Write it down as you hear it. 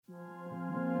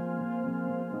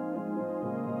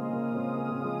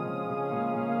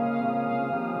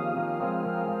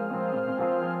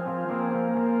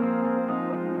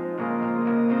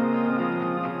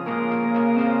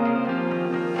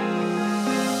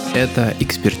Это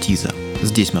 «Экспертиза».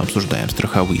 Здесь мы обсуждаем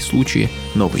страховые случаи,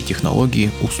 новые технологии,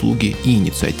 услуги и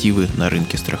инициативы на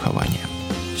рынке страхования.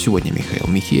 Сегодня Михаил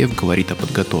Михеев говорит о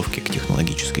подготовке к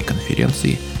технологической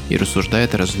конференции и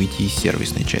рассуждает о развитии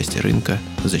сервисной части рынка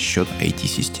за счет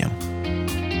IT-систем.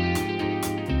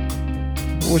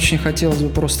 Очень хотелось бы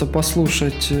просто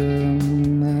послушать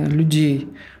людей,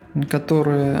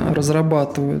 которые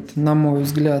разрабатывают, на мой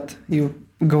взгляд, и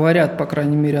говорят, по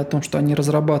крайней мере, о том, что они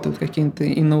разрабатывают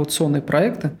какие-то инновационные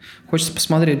проекты. Хочется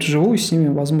посмотреть вживую с ними,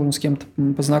 возможно, с кем-то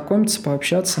познакомиться,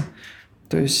 пообщаться.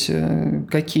 То есть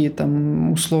какие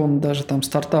там, условно, даже там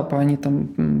стартапы они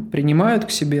там принимают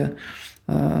к себе,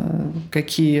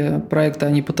 какие проекты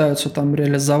они пытаются там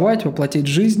реализовать, воплотить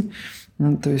в жизнь.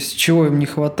 То есть чего им не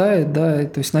хватает, да,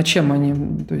 то есть над чем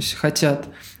они, то есть хотят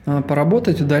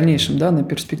поработать в дальнейшем, да, на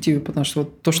перспективе, потому что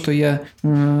вот то, что я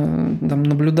там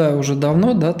наблюдаю уже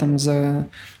давно, да, там за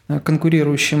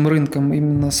конкурирующим рынком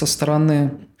именно со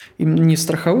стороны не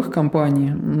страховых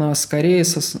компаний, а скорее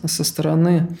со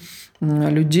стороны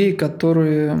людей,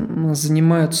 которые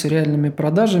занимаются реальными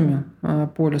продажами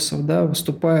полисов, да,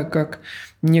 выступая как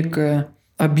некая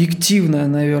объективная,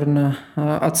 наверное,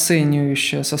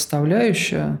 оценивающая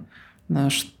составляющая,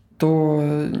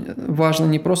 что важно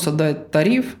не просто дать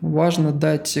тариф, важно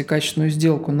дать качественную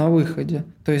сделку на выходе.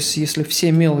 То есть, если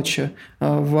все мелочи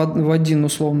в один,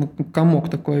 условно, комок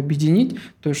такой объединить,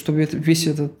 то есть, чтобы весь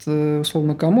этот,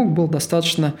 условно, комок был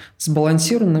достаточно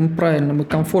сбалансированным, правильным и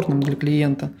комфортным для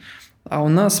клиента. А у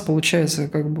нас, получается,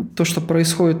 как бы то, что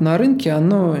происходит на рынке,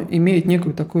 оно имеет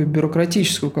некую такую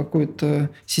бюрократическую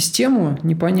какую-то систему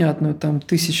непонятную, там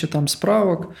 1000 там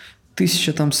справок,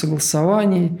 1000 там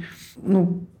согласований.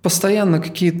 Постоянно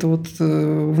какие-то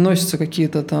вносятся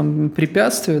какие-то там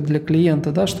препятствия для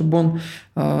клиента, да, чтобы он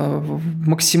в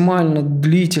максимально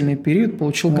длительный период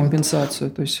получил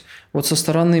компенсацию. То есть вот со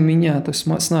стороны меня, то есть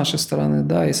с нашей стороны,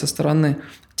 да, и со стороны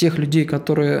тех людей,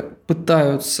 которые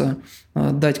пытаются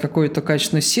дать какой-то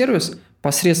качественный сервис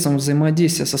посредством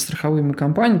взаимодействия со страховыми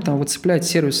компаниями, там, выцеплять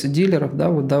сервисы дилеров, да,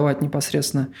 выдавать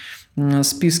непосредственно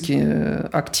списки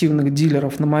активных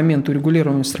дилеров на момент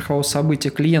урегулирования страхового события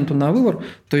клиенту на выбор,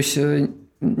 то есть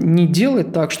не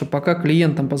делать так, что пока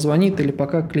клиент там позвонит или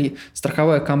пока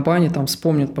страховая компания там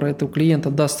вспомнит про этого клиента,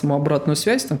 даст ему обратную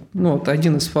связь, там, это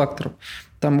один из факторов,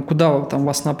 там, куда там,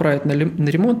 вас направить на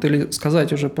ремонт или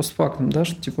сказать уже постфактум, да,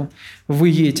 что типа вы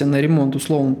едете на ремонт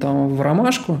условно там в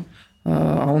Ромашку,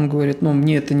 а он говорит,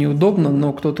 мне это неудобно,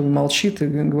 но кто-то молчит и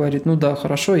говорит, да,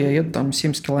 хорошо, я еду там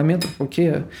 70 километров,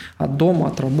 окей, от дома,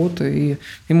 от работы, и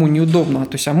ему неудобно.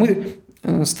 То есть, а мы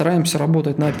стараемся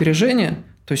работать на опережение,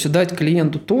 то есть дать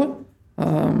клиенту то,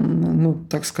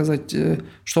 так сказать,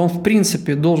 что он в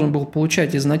принципе должен был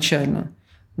получать изначально,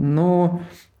 но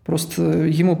просто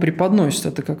ему преподносит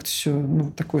это как-то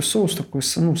все, такой соус, такой,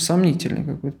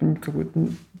 сомнительный какой-то,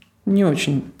 не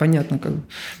очень понятно как.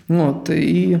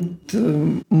 И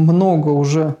много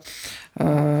уже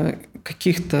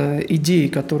каких-то идей,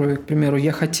 которые, к примеру,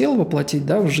 я хотел воплотить,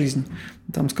 да, в жизнь,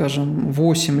 там, скажем,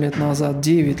 8 лет назад,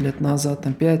 9 лет назад,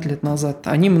 5 лет назад,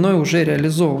 они мной уже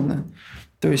реализованы.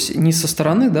 То есть не со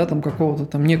стороны, да, там, какого-то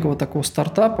там некого такого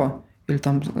стартапа, или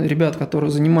там ребят, которые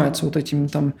занимаются вот этими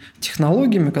там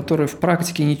технологиями, которые в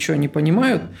практике ничего не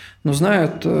понимают, но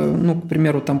знают, к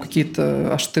примеру, там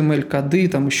какие-то HTML-коды,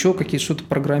 там еще какие-то что-то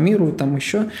программируют, там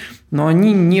еще, но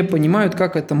они не понимают,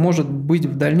 как это может быть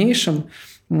в дальнейшем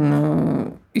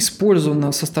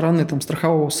использовано со стороны там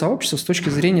страхового сообщества с точки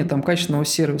зрения там качественного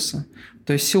сервиса.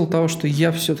 То есть в силу того, что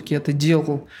я все-таки это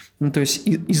делал, то есть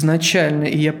изначально,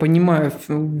 и я понимаю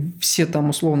все там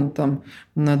условно там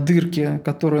дырки,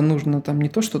 которые нужно там не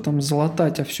то, что там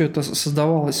залатать, а все это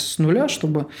создавалось с нуля,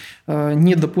 чтобы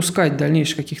не допускать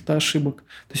дальнейших каких-то ошибок.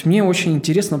 То есть мне очень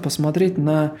интересно посмотреть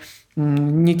на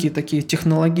некие такие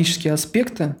технологические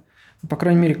аспекты, по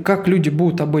крайней мере, как люди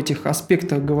будут об этих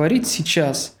аспектах говорить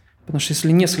сейчас. Потому что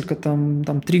если несколько, там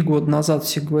 3 года назад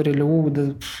все говорили,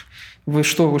 вы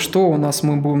что, у нас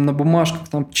мы будем на бумажках,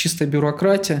 там чистая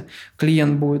бюрократия,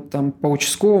 клиент будет там по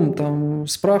участковым, там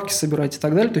справки собирать и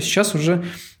так далее, то сейчас уже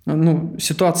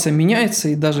ситуация меняется,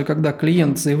 и даже когда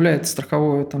клиент заявляет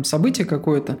страховое там событие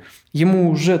какое-то,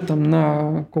 ему уже там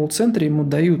на колл-центре ему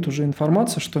дают уже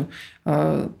информацию, что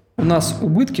у нас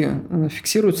убытки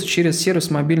фиксируются через сервис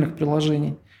мобильных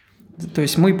приложений. То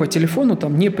есть мы по телефону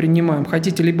там не принимаем.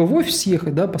 Хотите либо в офис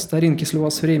ехать, да, по старинке, если у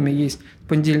вас время есть,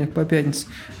 понедельник по пятницу,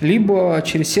 либо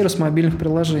через сервис мобильных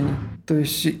приложений. То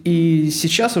есть и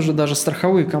сейчас уже даже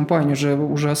страховые компании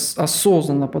уже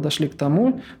осознанно подошли к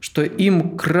тому, что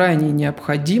им крайне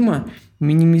необходимо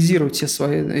минимизировать все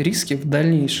свои риски в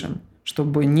дальнейшем,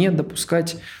 чтобы не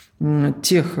допускать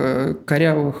тех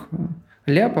корявых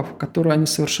ляпов, которые они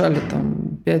совершали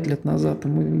там 5 лет назад,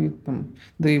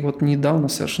 да и вот недавно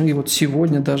совершенно, и вот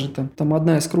сегодня даже там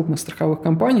одна из крупных страховых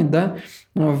компаний, да,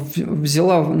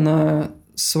 взяла на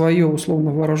свое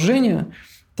условно вооружение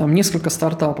там несколько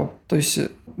стартапов, то есть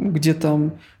где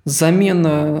там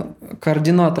замена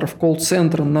координаторов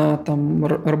колл-центра на там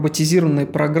роботизированные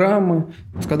программы,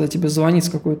 когда тебе звонит с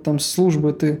какой-то там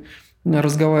службы, ты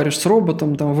разговариваешь с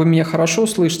роботом, там, вы меня хорошо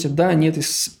слышите, да, нет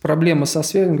проблемы со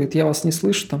связью, он говорит, я вас не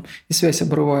слышу, там, и связь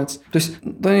обрывается. То есть,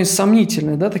 они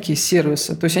сомнительные, да, такие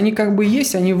сервисы. То есть, они как бы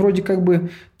есть, они вроде как бы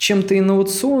чем-то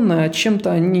инновационные, а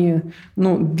чем-то они,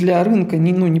 для рынка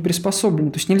не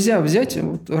приспособлены. То есть, нельзя взять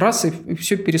раз и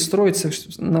все перестроиться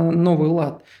на новый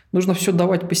лад. Нужно все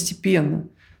давать постепенно.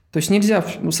 То есть, нельзя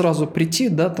сразу прийти,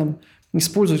 да, там,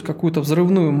 использовать какую-то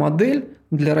взрывную модель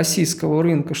для российского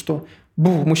рынка, что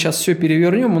мы сейчас все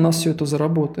перевернем, у нас все это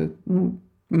заработает.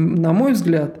 На мой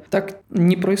взгляд, так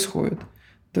не происходит.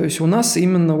 То есть у нас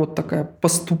именно вот такая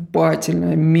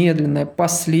поступательная, медленная,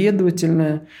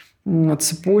 последовательная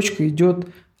цепочка идет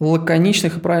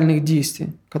лаконичных и правильных действий,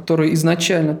 которые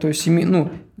изначально, то есть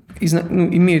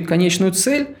имеют конечную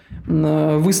цель,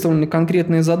 выставлены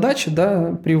конкретные задачи,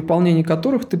 да, при выполнении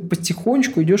которых ты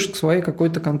потихонечку идешь к своей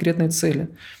какой-то конкретной цели.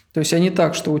 То есть, а не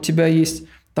так, что у тебя есть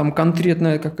там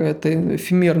конкретная какая-то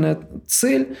эфемерная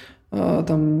цель,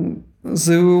 там,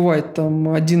 завоевать там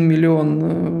 1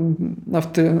 миллион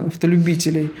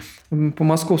автолюбителей по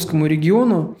московскому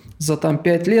региону за там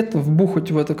 5 лет,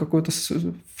 вбухать в это какое-то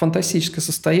фантастическое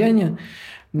состояние,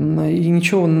 и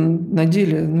ничего на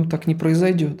деле так не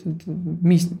произойдет.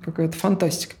 Это какая-то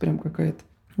фантастика прям какая-то.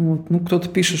 Вот. Кто-то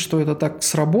пишет, что это так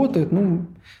сработает.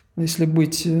 Если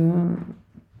быть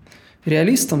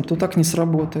реалистом, то так не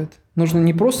сработает. Нужно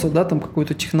не просто там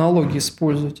какую-то технологию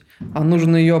использовать, а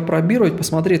нужно ее опробировать,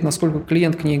 посмотреть, насколько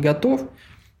клиент к ней готов,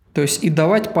 то есть и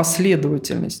давать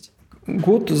последовательность.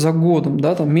 Год за годом,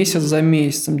 да, там, месяц за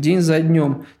месяцем, день за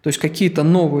днем. То есть какие-то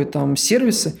новые там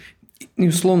сервисы и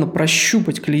условно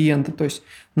прощупать клиента, то есть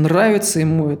нравится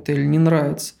ему это или не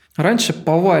нравится. Раньше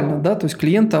повально, да, то есть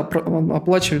клиенты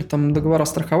оплачивали там договора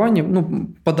страхования,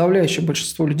 подавляющее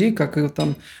большинство людей, как и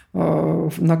там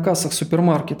на кассах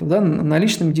супермаркетов, да,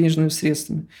 наличными денежными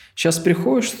средствами. Сейчас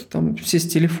приходишь, там все с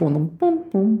телефоном,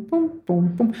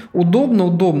 пум-пум-пум-пум-пум.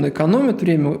 Удобно, экономит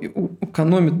время,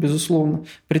 экономит, безусловно.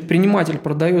 Предприниматель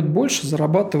продает больше,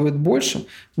 зарабатывает больше,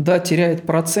 да, теряет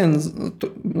процент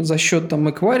за счет там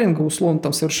эквайринга, условно,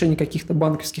 там совершения каких-то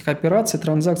банковских операций,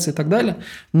 транзакций и так далее,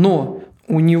 но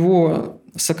у него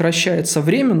сокращается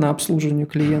время на обслуживание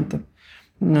клиентов,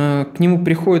 к нему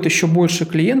приходит еще больше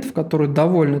клиентов, которые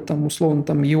довольны там, условно,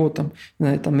 там, его там,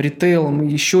 ритейлом,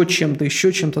 еще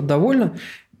чем-то довольны,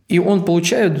 и он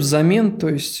получает взамен, то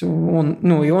есть и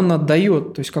он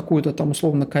отдает, то есть какую-то там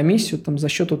условно комиссию там, за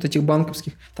счет вот этих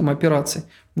банковских там операций.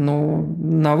 Но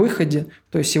на выходе,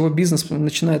 то есть его бизнес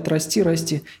начинает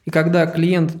расти. И когда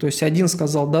клиент, то есть один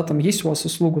сказал, да, там есть у вас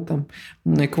услуга там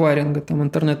эквайринга, там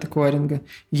интернет-эквайринга,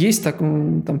 есть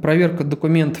там проверка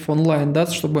документов онлайн, да,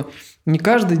 чтобы не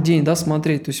каждый день, да,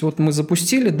 смотреть. То есть вот мы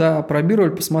запустили, да,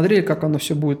 опробировали, посмотрели, как оно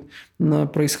все будет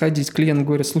происходить. Клиент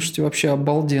говорит, слушайте, вообще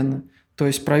обалденно. То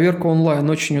есть проверка онлайн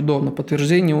очень удобно,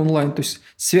 подтверждение онлайн. То есть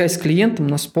связь с клиентом у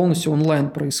нас полностью онлайн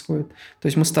происходит. То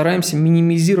есть мы стараемся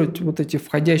минимизировать вот эти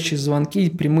входящие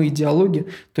звонки, прямые диалоги.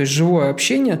 То есть живое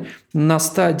общение на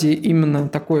стадии именно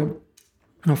такой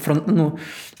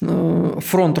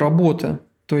фронт работы.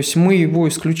 То есть мы его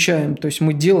исключаем. То есть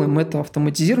мы делаем это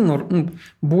автоматизированно.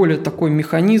 Более такой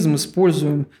механизм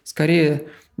используем, скорее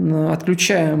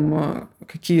отключаем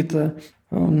какие-то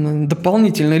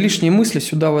дополнительные лишние мысли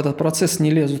сюда в этот процесс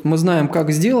не лезут. Мы знаем,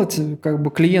 как сделать, как бы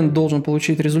клиент должен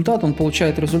получить результат, он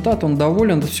получает результат, он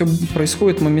доволен, это все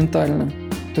происходит моментально.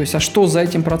 То есть, а что за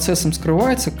этим процессом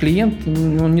скрывается, клиент,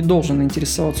 он не должен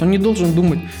интересоваться, он не должен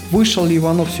думать, вышел ли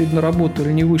Иванов сегодня на работу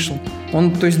или не вышел.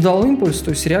 Он, то есть, дал импульс,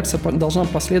 то есть, реакция должна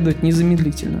последовать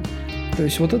незамедлительно. То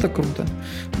есть, вот это круто.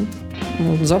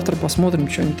 Завтра посмотрим,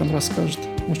 что они там расскажут.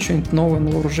 Может, что-нибудь новое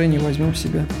на вооружение возьмем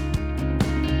себе.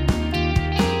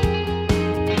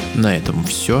 На этом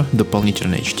все.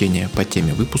 Дополнительное чтение по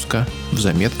теме выпуска в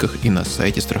заметках и на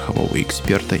сайте страхового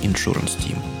эксперта Insurance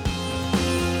Team.